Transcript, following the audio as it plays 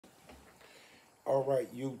All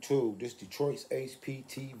right, YouTube, this Detroit's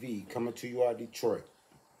HPTV coming to you out of Detroit.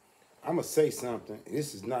 I'm going to say something.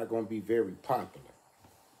 This is not going to be very popular.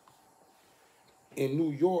 In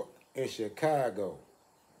New York and Chicago,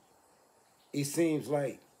 it seems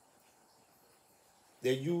like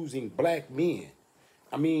they're using black men,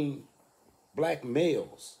 black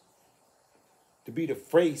males, to be the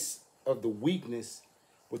face of the weakness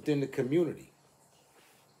within the community.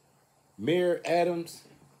 Mayor Adams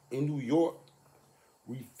in New York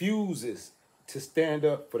refuses to stand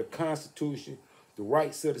up for the Constitution, the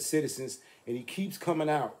rights of the citizens, and he keeps coming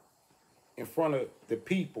out in front of the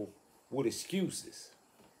people with excuses.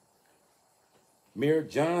 Mayor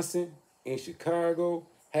Johnson in Chicago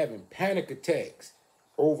having panic attacks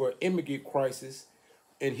over immigrant crisis,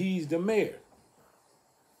 and he's the mayor.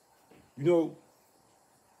 You know,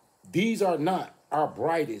 these are not our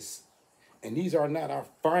brightest, and these are not our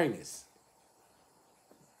finest.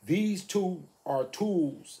 These two are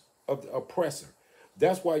tools of the oppressor.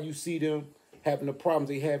 That's why you see them having the problems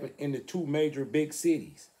they have in the two major big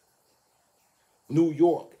cities. New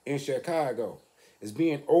York and Chicago is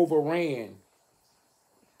being overran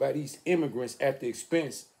by these immigrants at the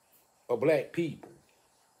expense of black people.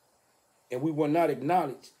 And we will not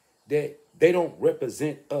acknowledge that they don't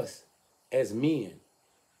represent us as men.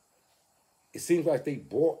 It seems like they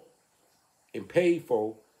bought and paid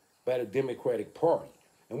for by the Democratic Party.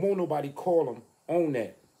 And won't nobody call them on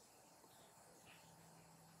that.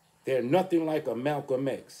 They're nothing like a Malcolm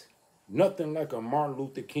X, nothing like a Martin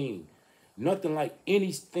Luther King, nothing like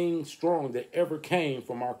anything strong that ever came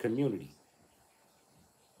from our community.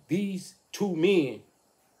 These two men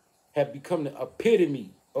have become the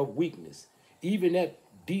epitome of weakness. Even that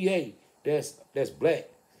DA that's black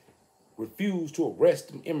refused to arrest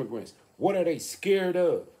them immigrants. What are they scared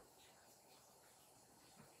of?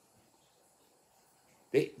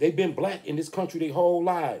 They've been black in this country their whole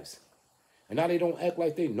lives. And now they don't act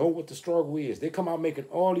like they know what the struggle is. They come out making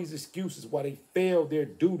all these excuses why they fail their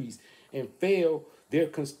duties and fail their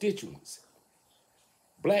constituents.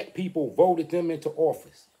 Black people voted them into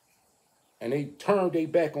office. And they turned their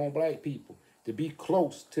back on black people to be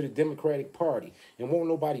close to the Democratic Party. And won't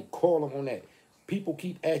nobody call them on that. People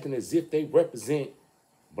keep acting as if they represent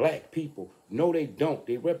black people. No, they don't.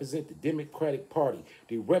 They represent the Democratic Party.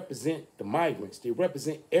 They represent the migrants. They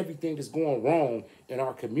represent everything that's going wrong in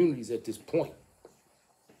our communities at this point.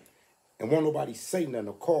 And won't nobody say nothing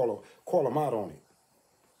or call them out on it.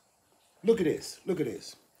 Look at this. Look at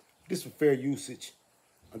this. This is fair usage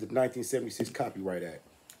under the 1976 Copyright Act.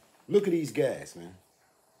 Look at these guys, man.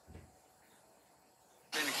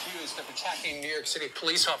 Been accused of attacking New York City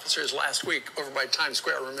police officers last week over by Times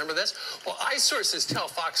Square. Remember this? Well, sources tell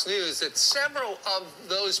Fox News that several of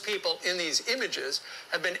those people in these images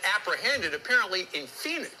have been apprehended, apparently in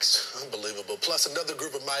Phoenix. Unbelievable. Plus, another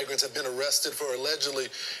group of migrants have been arrested for allegedly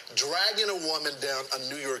dragging a woman down a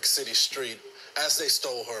New York City street as they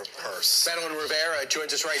stole her purse. Madeline Rivera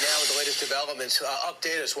joins us right now with the latest developments.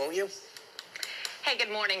 Update us, won't you? Hey,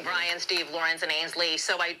 good morning, Brian, Steve, Lawrence, and Ainsley.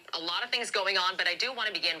 So a lot of things going on, but I do want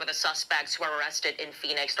to begin with the suspects who were arrested in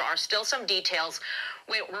Phoenix. There are still some details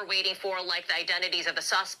we're waiting for, like the identities of the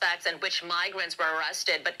suspects and which migrants were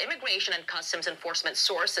arrested. But Immigration and Customs Enforcement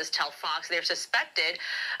sources tell Fox they're suspected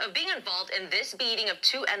of being involved in this beating of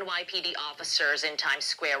two NYPD officers in Times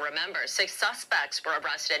Square. Remember, 6 suspects were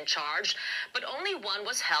arrested and charged, but only one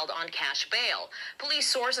was held on cash bail. Police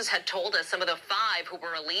sources had told us some of the 5 who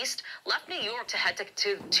were released left New York to head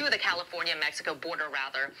to the California-Mexico border,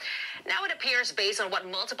 rather. Now it appears, based on what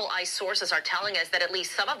multiple ICE sources are telling us, that at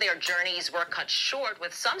least some of their journeys were cut short,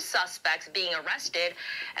 with some suspects being arrested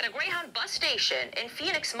at a Greyhound bus station in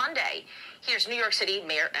Phoenix Monday. Here's New York City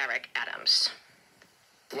Mayor Eric Adams.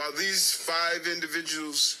 While these 5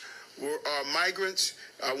 individuals are migrants,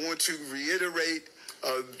 I want to reiterate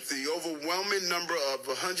the overwhelming number of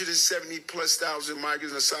 170+ thousand migrants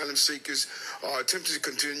and asylum seekers are attempting to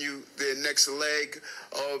continue their next leg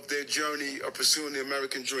of their journey of pursuing the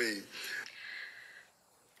American dream.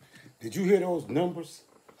 Did you hear those numbers?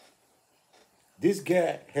 This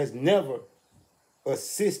guy has never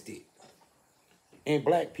assisted in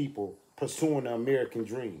black people pursuing the American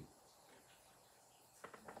dream.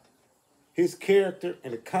 His character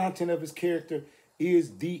and the content of his character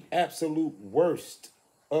is the absolute worst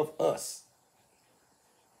of us.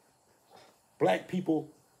 Black people,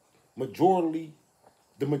 the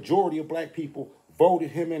majority of black people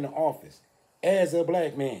voted him into office as a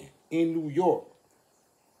black man in New York.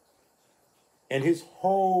 And his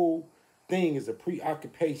whole thing is a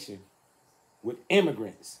preoccupation with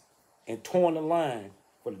immigrants and towing the line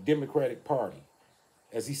for the Democratic Party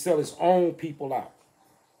as he sells his own people out.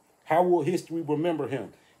 How will history remember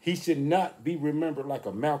him? He should not be remembered like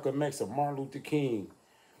a Malcolm X or Martin Luther King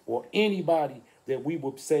or anybody that we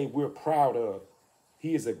would say we're proud of.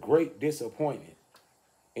 He is a great disappointment,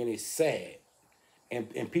 and it's sad.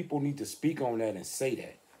 And people need to speak on that and say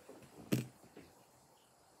that.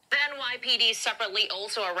 The NYPD separately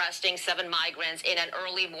also arresting 7 migrants in an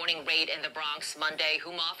early morning raid in the Bronx Monday,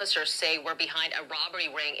 whom officers say were behind a robbery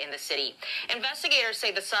ring in the city. Investigators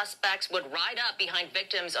say the suspects would ride up behind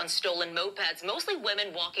victims on stolen mopeds, mostly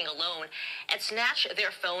women walking alone, and snatch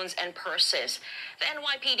their phones and purses. The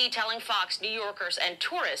NYPD telling Fox New Yorkers and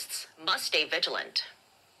tourists must stay vigilant.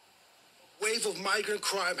 Wave of migrant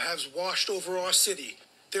crime has washed over our city.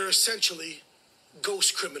 They're essentially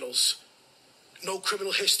ghost criminals. No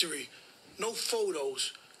criminal history, no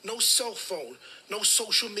photos, no cell phone, no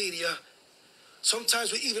social media.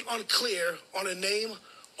 Sometimes we're even unclear on a name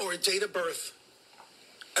or a date of birth.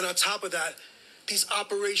 And on top of that, these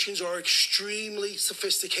operations are extremely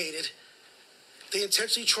sophisticated. They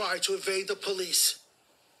intentionally try to evade the police.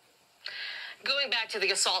 Going back to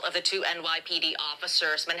the assault of the 2 NYPD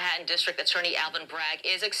officers, Manhattan District Attorney Alvin Bragg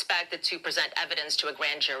is expected to present evidence to a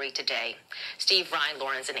grand jury today. Steve, Ryan,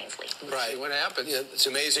 Lawrence, and Ainsley. Right. What happened? Yeah, it's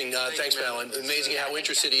amazing. Thanks, Madeline. Amazing how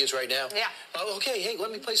interested he is right now. Yeah. Okay, hey,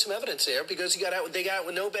 let me play some evidence there because they got out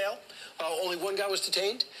with no bail. Only one guy was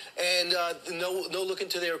detained, and no look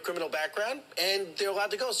into their criminal background, and they're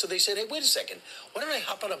allowed to go. So they said, hey, wait a second. Why don't I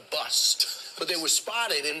hop on a bus? But they were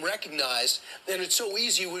spotted and recognized, and it's so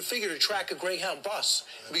easy, you would figure to track a Greyhound bus.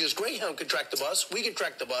 Because Greyhound could track the bus, we could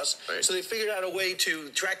track the bus. Right. So they figured out a way to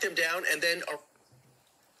track them down and then...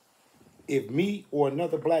 If me or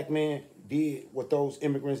another black man did what those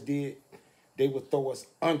immigrants did, they would throw us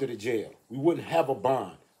under the jail. We wouldn't have a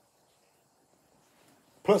bond.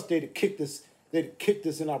 Plus, they'd have kicked us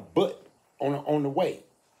in our butt on the way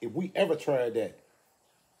if we ever tried that.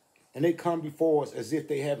 And they come before us as if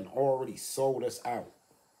they haven't already sold us out.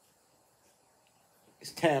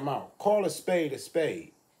 It's time out. Call a spade a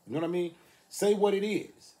spade. You know what I mean? Say what it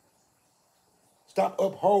is. Stop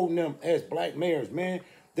upholding them as black mayors, man.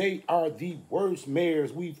 They are the worst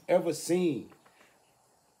mayors we've ever seen.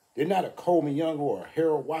 They're not a Coleman Young or a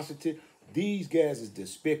Harold Washington. These guys is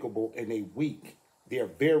despicable and they weak. They're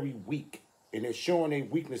very weak. And they're showing their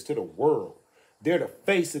weakness to the world. They're the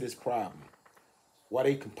face of this problem. While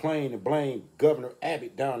they complain and blame Governor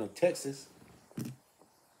Abbott down in Texas.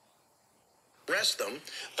 Arrest them,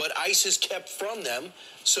 but ICE is kept from them.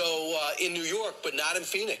 So in New York, but not in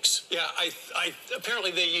Phoenix. Yeah, I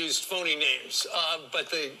apparently they used phony names, but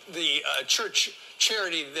the church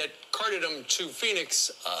charity that carted them to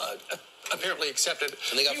Phoenix apparently accepted.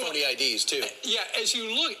 And they got phony IDs too. Yeah, as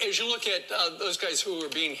you look at those guys who are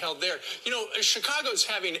being held there, you know, Chicago's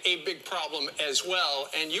having a big problem as well,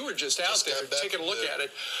 and you were just out there taking a look at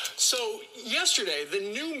it. So yesterday, the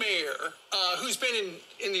new mayor, who's been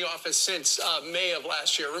in the office since May of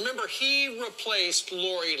last year, remember he replaced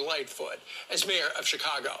Lori Lightfoot as mayor of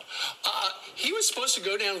Chicago. He was supposed to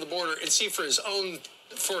go down to the border and see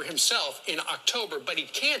for himself in October, but he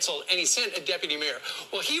canceled and he sent a deputy mayor.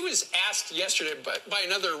 Well, he was asked yesterday by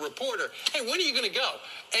another reporter, hey, when are you going to go?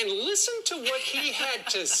 And listen to what he had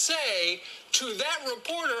to say to that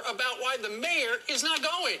reporter about why the mayor is not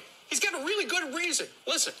going. He's got a really good reason.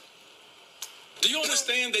 Listen. Do you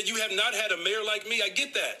understand that you have not had a mayor like me? I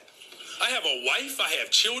get that. I have a wife, I have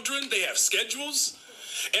children, they have schedules.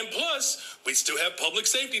 And plus, we still have public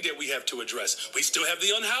safety that we have to address. We still have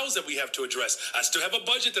the unhoused that we have to address. I still have a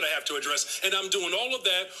budget that I have to address. And I'm doing all of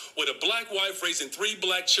that with a black wife raising 3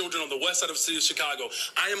 black children on the west side of the city of Chicago.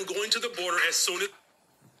 I am going to the border as soon as...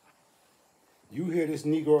 You hear this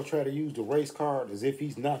Negro try to use the race card as if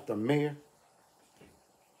he's not the mayor?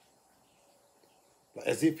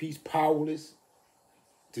 As if he's powerless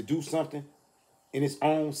to do something in his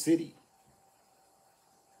own city?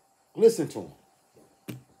 Listen to him.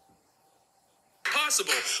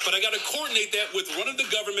 Possible, but I got to coordinate that with running the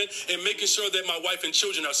government and making sure that my wife and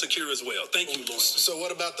children are secure as well. Thank you, Lord. So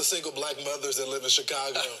what about the single black mothers that live in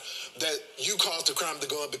Chicago that you caused the crime to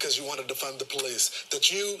go up because you wanted to fund the police, that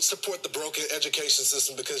you support the broken education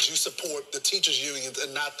system because you support the teachers unions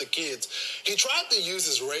and not the kids? He tried to use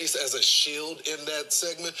his race as a shield in that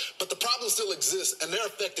segment, but the problem still exists and they're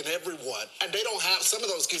affecting everyone. And they don't have, some of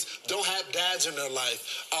those kids don't have dads in their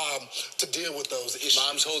life to deal with those issues.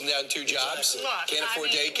 Mom's holding down 2 jobs. Exactly. Look, Can't afford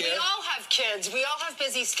daycare. We all have kids. We all have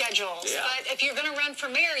busy schedules. Yeah. But if you're going to run for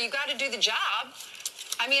mayor, you got to do the job.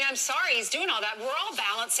 I mean, I'm sorry he's doing all that. We're all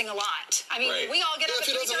balancing a lot. I mean, we all get up at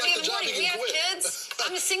 3:30 in the morning. We have kids.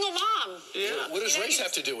 I'm a single mom. Yeah. What does race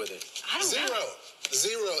have to do with it? I don't know. Zero.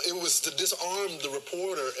 Zero. It was to disarm the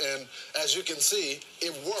reporter, and as you can see,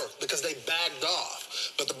 it worked because they backed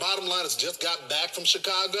off. But the bottom line is, just got back from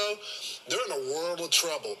Chicago. They're in a world of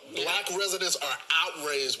trouble. Black residents are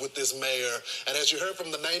outraged with this mayor, and as you heard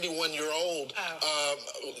from the 91-year-old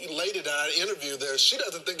lady that I interviewed there, she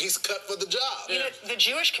doesn't think he's cut for the job. You know, the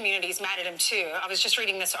Jewish community is mad at him too. I was just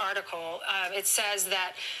reading this article. It says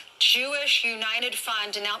that Jewish United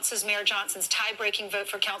Fund denounces Mayor Johnson's tie-breaking vote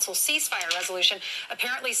for council's ceasefire resolution.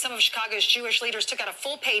 Apparently, some of Chicago's Jewish leaders took out a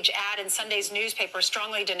full-page ad in Sunday's newspaper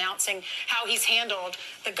strongly denouncing how he's handled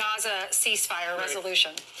the Gaza ceasefire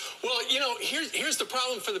resolution. Well, you know, here's the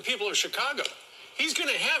problem for the people of Chicago. He's going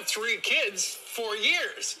to have 3 kids for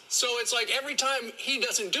years. So it's like every time he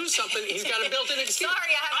doesn't do something, he's got a built-in excuse.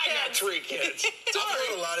 Sorry, I got 3 kids. I've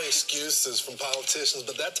heard a lot of excuses from politicians,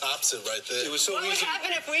 but that tops it right there. It was so What would easy.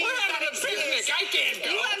 happen if we We're got having a picnic. I can't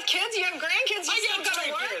go. You have kids, you have grandkids, you I still got go to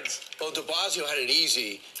 3 work? kids. Well, de Blasio had it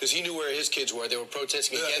easy because he knew where his kids were. They were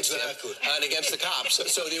protesting against him and against the cops.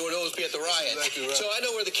 So they would always be at the riot. Exactly right. So I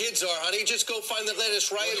know where the kids are, honey. Just go find the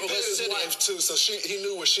latest riot. He paid his wife, too, so he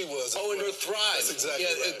knew where she was. Oh, and her Thrive. That's exactly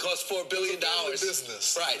It right. cost $4 billion.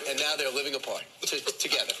 Business. Right, and now they're living apart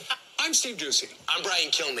together. I'm Steve Ducey. I'm Brian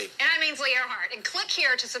Kilmeade. And I'm Ainsley Earhart. And click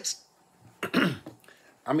here to subscribe.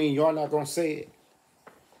 I mean, y'all not gonna say it.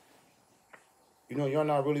 You know, y'all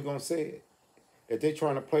not really gonna say it. That they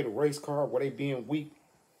trying to play the race card while they being weak,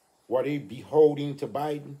 while they beholding to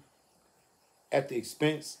Biden at the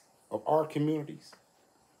expense of our communities.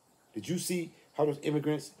 Did you see how those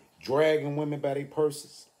immigrants dragging women by their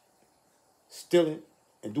purses, stealing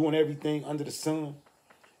and doing everything under the sun,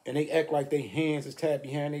 and they act like their hands is tied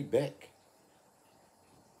behind their back?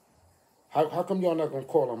 How come y'all not gonna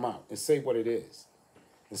call them out and say what it is?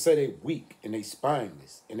 And say they weak and they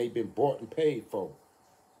spineless and they been bought and paid for?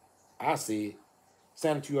 I said,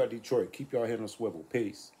 signing to you out of Detroit. Keep y'all head on a swivel.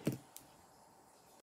 Peace.